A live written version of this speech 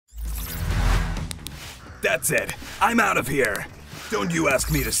That's it. I'm out of here. Don't you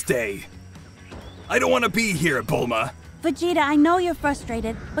ask me to stay. I don't want to be here, BULMA. Vegeta, I know you're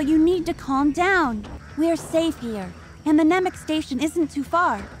frustrated, but you need to calm down. We're safe here, and the Namek station isn't too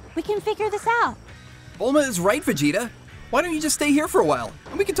far. We can figure this out. BULMA is right, Vegeta. Why don't you just stay here for a while,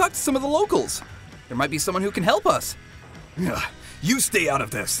 and we can talk to some of the locals. There might be someone who can help us. Ugh, you stay out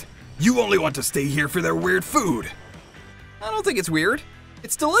of this. You only want to stay here for their weird food. I don't think it's weird.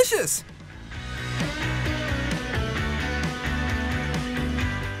 It's delicious.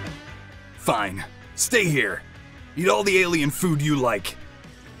 Fine. Stay here. Eat all the alien food you like.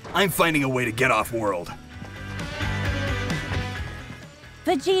 I'm finding a way to get off world.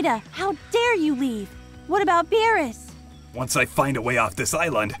 Vegeta, how dare you leave? What about Beerus? Once I find a way off this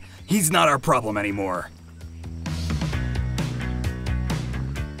island, he's not our problem anymore.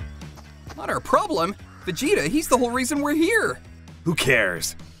 Not our problem. Vegeta, he's the whole reason we're here. Who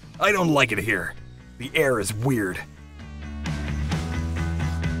cares? I don't like it here. The air is weird.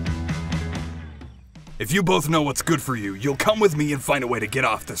 If you both know what's good for you, you'll come with me and find a way to get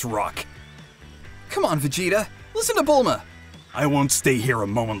off this rock. Come on, Vegeta. Listen to BULMA. I won't stay here a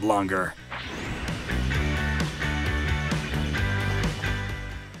moment longer.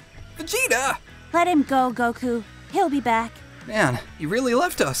 Vegeta! Let him go, Goku. He'll be back. Man, he really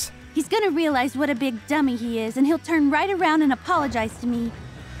left us. He's gonna realize what a big dummy he is, and he'll turn right around and apologize to me.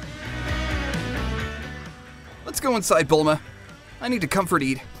 Let's go inside, BULMA. I need to comfort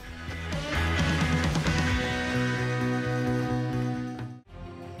eat.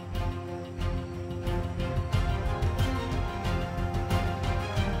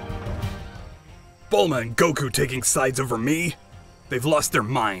 BULMA and Goku taking sides over me? They've lost their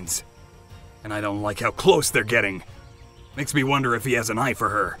minds. And I don't like how close they're getting. Makes me wonder if he has an eye for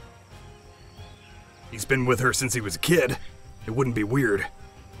her. He's been with her since he was a kid. It wouldn't be weird.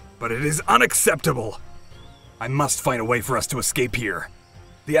 But it is unacceptable. I must find a way for us to escape here.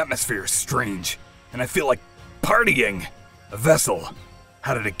 The atmosphere is strange, and I feel like partying. A vessel.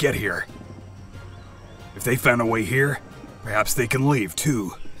 How did it get here? If they found a way here, perhaps they can leave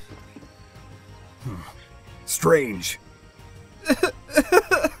too. Strange.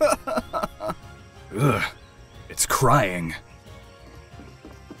 Ugh, it's crying.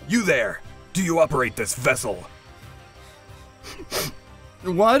 You there! Do you operate this vessel?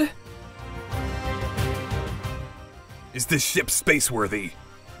 What? Is this ship spaceworthy?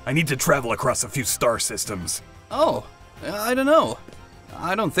 I need to travel across a few star systems. Oh, I don't know.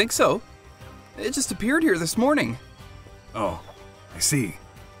 I don't think so. It just appeared here this morning. Oh, I see.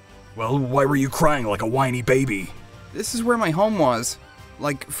 Well, why were you crying like a whiny baby? This is where my home was.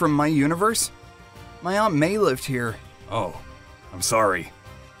 Like, from my universe. My Aunt May lived here. Oh, I'm sorry.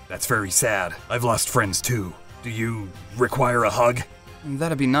 That's very sad. I've lost friends too. Do you require a hug?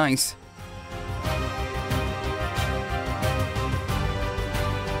 That'd be nice.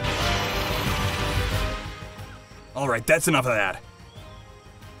 Alright, that's enough of that.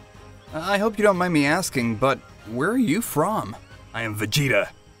 I hope you don't mind me asking, but where are you from? I am Vegeta,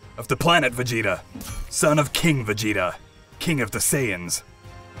 of the planet Vegeta, son of King Vegeta, king of the Saiyans.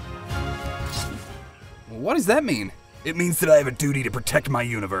 What does that mean? It means that I have a duty to protect my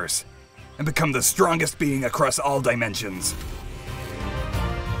universe, and become the strongest being across all dimensions.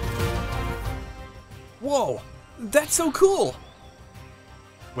 Whoa, that's so cool!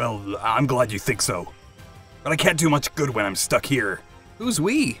 Well, I'm glad you think so. But I can't do much good when I'm stuck here. Who's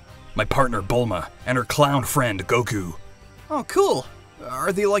we? My partner BULMA, and her clown friend GOKU. Oh, cool.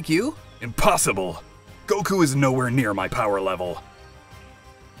 Are they like you? Impossible. GOKU is nowhere near my power level.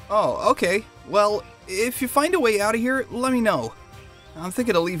 Oh, okay. Well, if you find a way out of here, let me know. I'm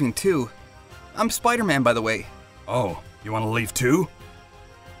thinking of leaving too. I'm Spider-Man, by the way. Oh, you want to leave too?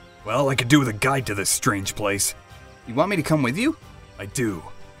 Well, I could do with a guide to this strange place. You want me to come with you? I do.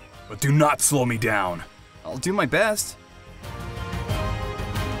 But do not slow me down. I'll do my best.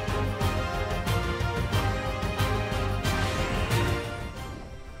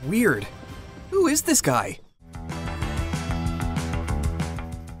 Weird. Who is this guy?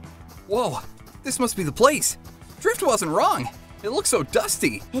 Whoa, this must be the place. Drift wasn't wrong. It looks so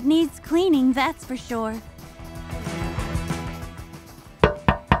dusty. It needs cleaning, that's for sure.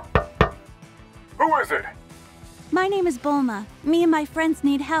 Who is it? My name is Bulma. Me and my friends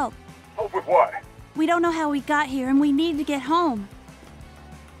need help. Help with what? We don't know how we got here, and we need to get home.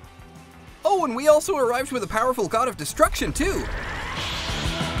 Oh, and we also arrived with a powerful god of destruction, too.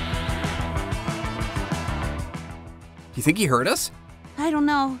 You think he heard us? I don't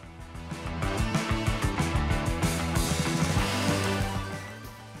know.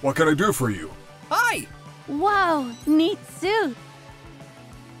 What can I do for you? Hi! Wow, neat suit.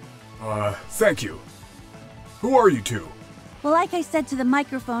 Thank you. Who are you two? Well, like I said to the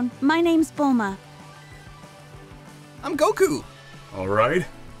microphone, my name's BULMA. I'm Goku. Alright.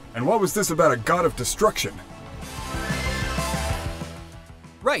 And what was this about a god of destruction?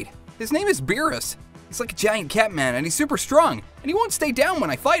 Right. His name is Beerus. He's like a giant cat man and he's super strong, and he won't stay down when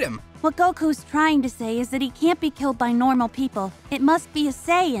I fight him. What Goku's trying to say is that he can't be killed by normal people. It must be a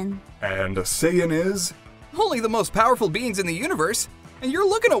Saiyan. And a Saiyan is? Only the most powerful beings in the universe, and you're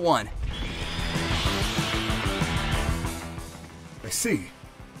looking at one. I see.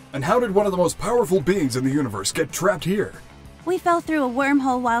 And how did one of the most powerful beings in the universe get trapped here? We fell through a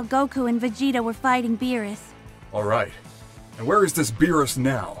wormhole while Goku and Vegeta were fighting Beerus. Alright. And where is this Beerus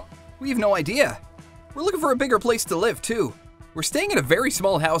now? We have no idea. We're looking for a bigger place to live, too. We're staying in a very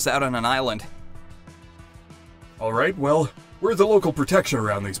small house out on an island. Alright, well, we're the local protection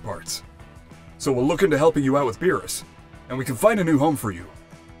around these parts. So we'll look into helping you out with Beerus, and we can find a new home for you.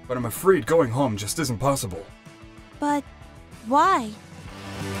 But I'm afraid going home just isn't possible. But why?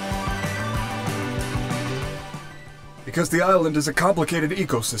 Because the island is a complicated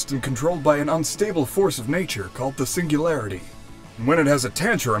ecosystem controlled by an unstable force of nature called the Singularity. And when it has a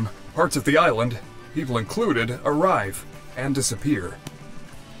tantrum, parts of the island, people included, arrive and disappear.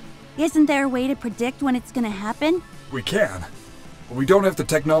 Isn't there a way to predict when it's gonna happen? We can, but we don't have the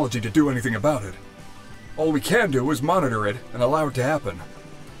technology to do anything about it. All we can do is monitor it and allow it to happen.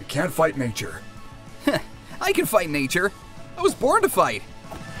 We can't fight nature. I can fight nature. I was born to fight.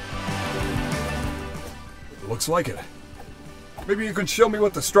 It looks like it. Maybe you can show me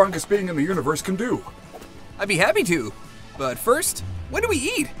what the strongest being in the universe can do. I'd be happy to. But first, when do we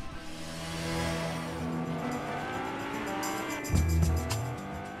eat?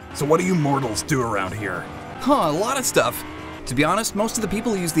 So what do you mortals do around here? Huh, a lot of stuff. To be honest, most of the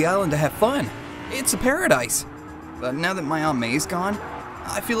people use the island to have fun. It's a paradise. But now that my Aunt May's gone,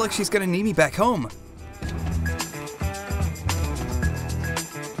 I feel like she's gonna need me back home.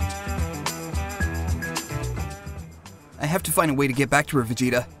 I have to find a way to get back to her,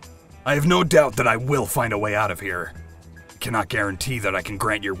 Vegeta. I have no doubt that I will find a way out of here. I cannot guarantee that I can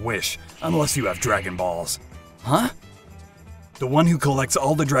grant your wish unless you have Dragon Balls. Huh? The one who collects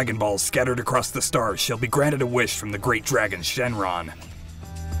all the Dragon Balls scattered across the stars shall be granted a wish from the great dragon Shenron.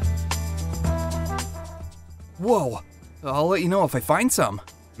 Whoa. I'll let you know if I find some.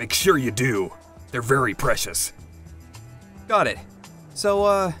 Make sure you do. They're very precious. Got it.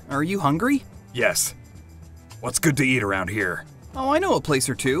 So, are you hungry? Yes. What's good to eat around here? Oh, I know a place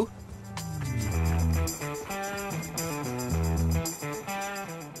or two.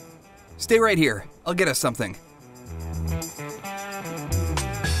 Stay right here. I'll get us something.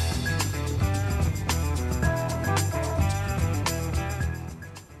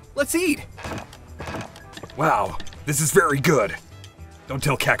 Let's eat! Wow, this is very good. Don't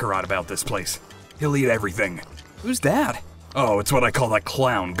tell Kakarot about this place. He'll eat everything. Who's that? Oh, it's what I call that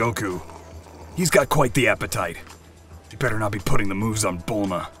clown, Goku. He's got quite the appetite. He better not be putting the moves on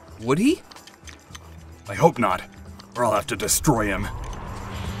Bulma. Would he? I hope not, or I'll have to destroy him.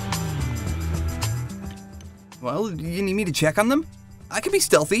 Well, you need me to check on them? I can be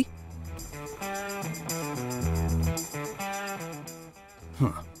stealthy.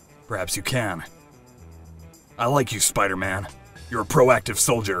 Perhaps you can. I like you, Spider-Man. You're a proactive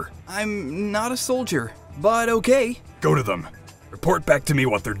soldier. I'm not a soldier, but okay. Go to them. Report back to me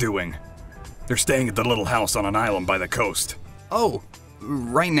what they're doing. They're staying at the little house on an island by the coast. Oh,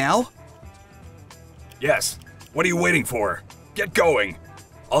 right now? Yes. What are you waiting for? Get going.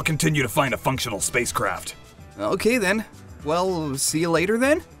 I'll continue to find a functional spacecraft. Okay then. Well, see you later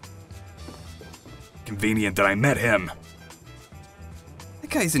then? Convenient that I met him. That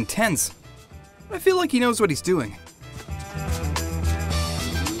guy's intense. I feel like he knows what he's doing.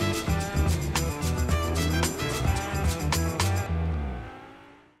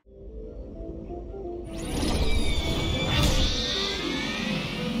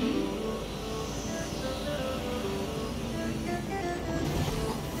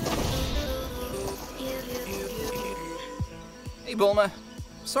 Hey, Bulma.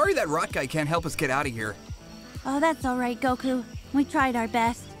 Sorry that rock guy can't help us get out of here. Oh, that's all right, Goku. We tried our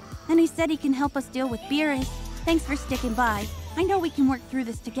best. And he said he can help us deal with Beerus. Thanks for sticking by. I know we can work through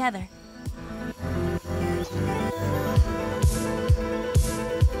this together.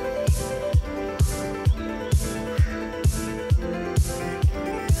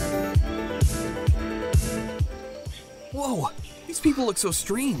 Whoa, these people look so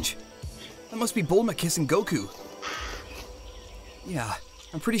strange. That must be Bulma kissing Goku. Yeah,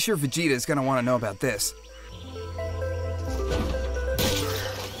 I'm pretty sure Vegeta is gonna want to know about this.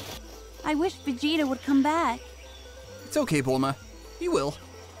 I wish Vegeta would come back. It's okay, Bulma. He will.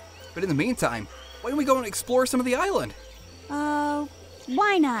 But in the meantime, Why don't we go and explore some of the island?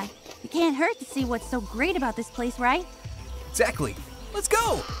 Why not? It can't hurt to see what's so great about this place, right? Exactly. Let's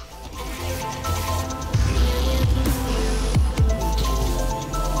go!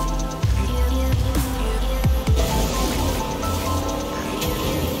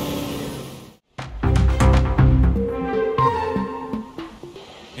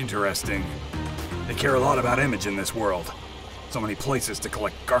 Interesting. They care a lot about image in this world. So many places to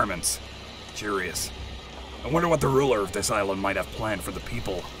collect garments. Curious. I wonder what the ruler of this island might have planned for the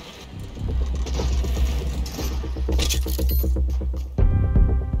people.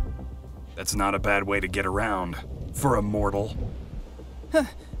 That's not a bad way to get around, for a mortal.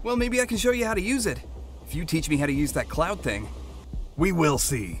 Well, maybe I can show you how to use it. If you teach me how to use that cloud thing. We will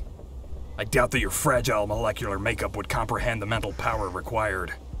see. I doubt that your fragile molecular makeup would comprehend the mental power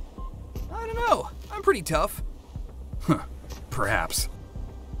required. I don't know. I'm pretty tough. Perhaps.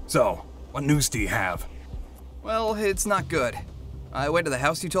 So, what news do you have? Well, it's not good. I went to the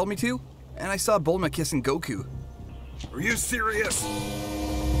house you told me to, and I saw BULMA kissing GOKU. Are you serious?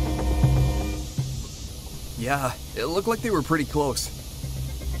 Yeah, it looked like they were pretty close.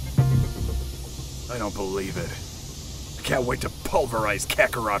 I don't believe it. I can't wait to pulverize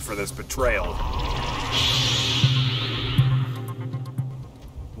Kakarot for this betrayal.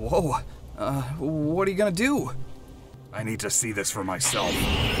 Whoa, what are you gonna do? I need to see this for myself.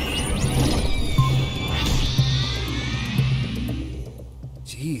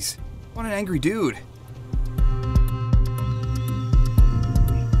 Jeez, what an angry dude.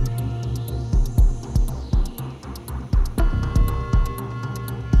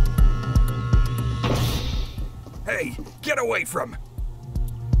 Hey, get away from...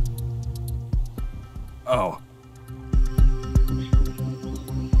 Oh.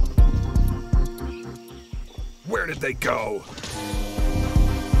 Where did they go?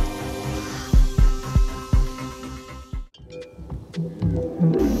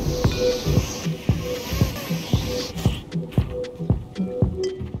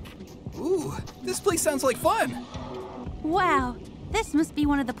 Ooh, this place sounds like fun. Wow, this must be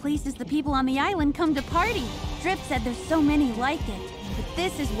one of the places the people on the island come to party. Drip said there's so many like it, but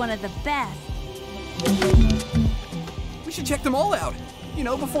this is one of the best. We should check them all out, you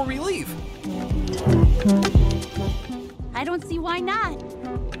know, before we leave. I don't see why not.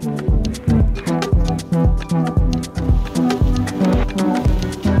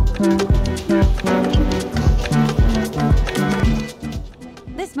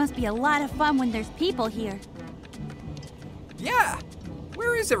 This must be a lot of fun when there's people here. Yeah!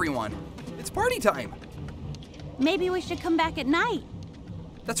 Where is everyone? It's party time. Maybe we should come back at night.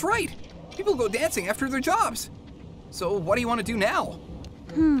 That's right. People go dancing after their jobs. So what do you want to do now?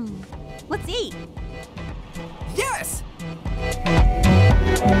 Let's eat. Yes!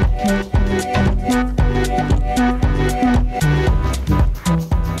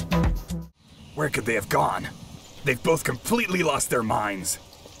 Where could they have gone? They've both completely lost their minds.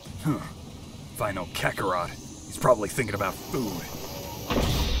 If I know Kakarot, he's probably thinking about food.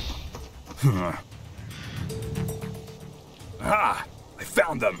 Ah! I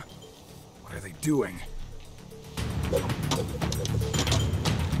found them! What are they doing?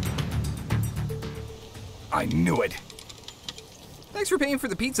 I knew it! Thanks for paying for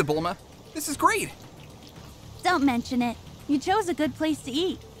the pizza, BULMA. This is great. Don't mention it. You chose a good place to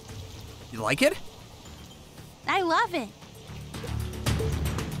eat. You like it? I love it.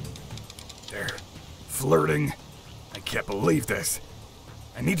 They're flirting. I can't believe this.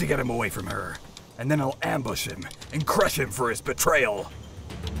 I need to get him away from her, and then I'll ambush him and crush him for his betrayal.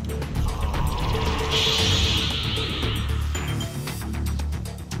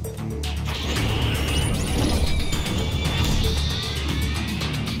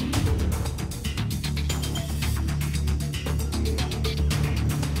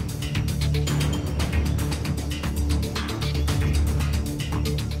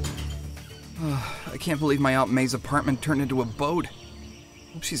 I can't believe my Aunt May's apartment turned into a boat.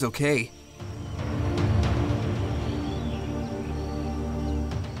 Hope she's okay.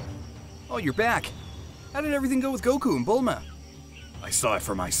 Oh, you're back. How did everything go with GOKU and BULMA? I saw it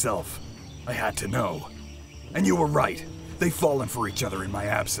for myself. I had to know. And you were right. They've fallen for each other in my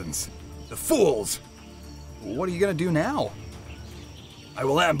absence. The fools! What are you gonna do now? I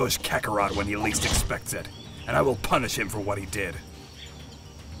will ambush Kakarot when he least expects it, and I will punish him for what he did.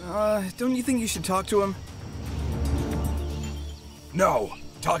 Don't you think you should talk to him? No!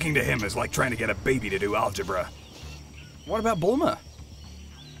 Talking to him is like trying to get a baby to do algebra. What about BULMA?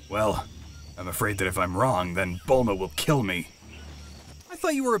 Well, I'm afraid that if I'm wrong, then BULMA will kill me. I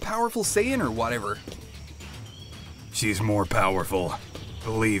thought you were a powerful Saiyan or whatever. She's more powerful.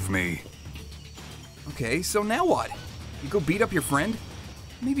 Believe me. Okay, so now what? You go beat up your friend?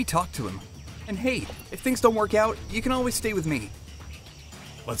 Maybe talk to him. And hey, if things don't work out, you can always stay with me.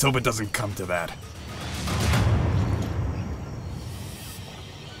 Let's hope it doesn't come to that.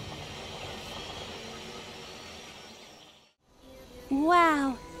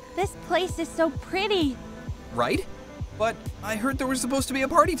 Wow, this place is so pretty. Right? But I heard there was supposed to be a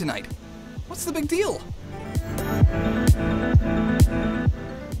party tonight. What's the big deal?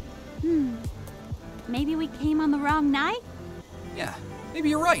 Maybe we came on the wrong night? Yeah, maybe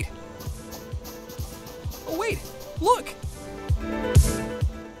you're right. Oh wait, look!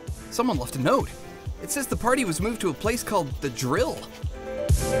 Someone left a note. It says the party was moved to a place called The Drill.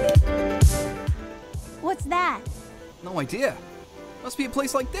 What's that? No idea. Must be a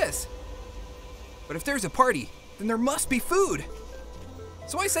place like this. But if there's a party, then there must be food.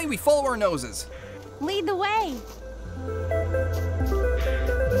 So I say we follow our noses. Lead the way.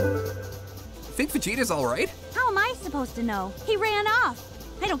 Think Vegeta's alright? How am I supposed to know? He ran off.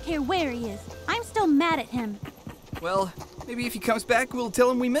 I don't care where he is. I'm still mad at him. Well, maybe if he comes back, we'll tell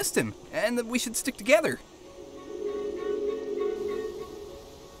him we missed him, and that we should stick together.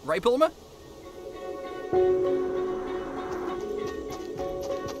 Right, BULMA?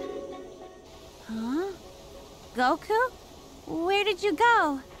 Huh? Goku? Where did you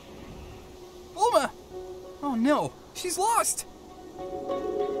go? BULMA! Oh no, she's lost!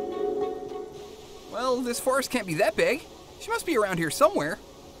 Well, this forest can't be that big. She must be around here somewhere.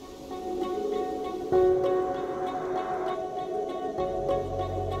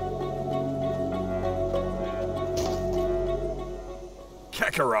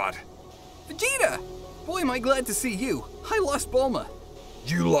 Kakarot! Vegeta! Boy, am I glad to see you. I lost BULMA.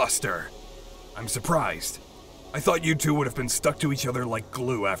 You lost her. I'm surprised. I thought you two would have been stuck to each other like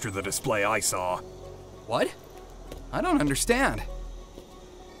glue after the display I saw. What? I don't understand.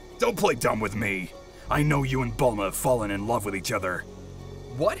 Don't play dumb with me. I know you and BULMA have fallen in love with each other.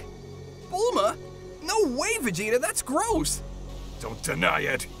 What? BULMA? No way, Vegeta, that's gross! Don't deny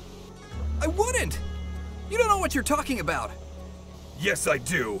it. I wouldn't! You don't know what you're talking about. Yes, I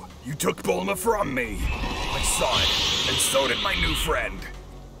do. You took BULMA from me. I saw it, and so did my new friend.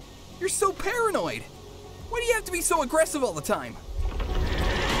 You're so paranoid. Why do you have to be so aggressive all the time?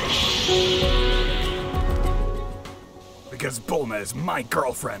 Because BULMA is my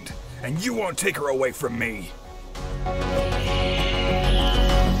girlfriend, and you won't take her away from me.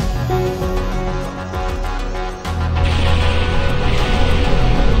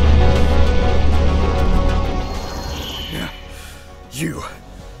 You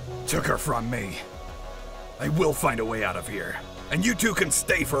took her from me. I will find a way out of here, and you two can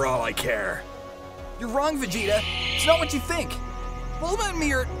stay for all I care. You're wrong, Vegeta. It's not what you think. BULMA and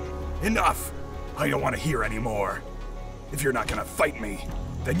me are... Enough! I don't want to hear anymore. If you're not gonna fight me,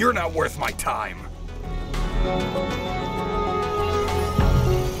 then you're not worth my time.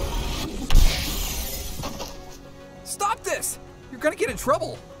 Stop this! You're gonna get in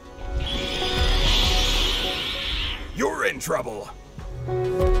trouble. You're in trouble.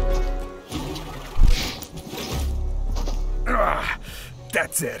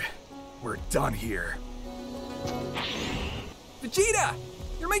 That's it. We're done here. Vegeta!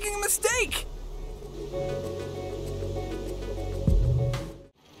 You're making a mistake!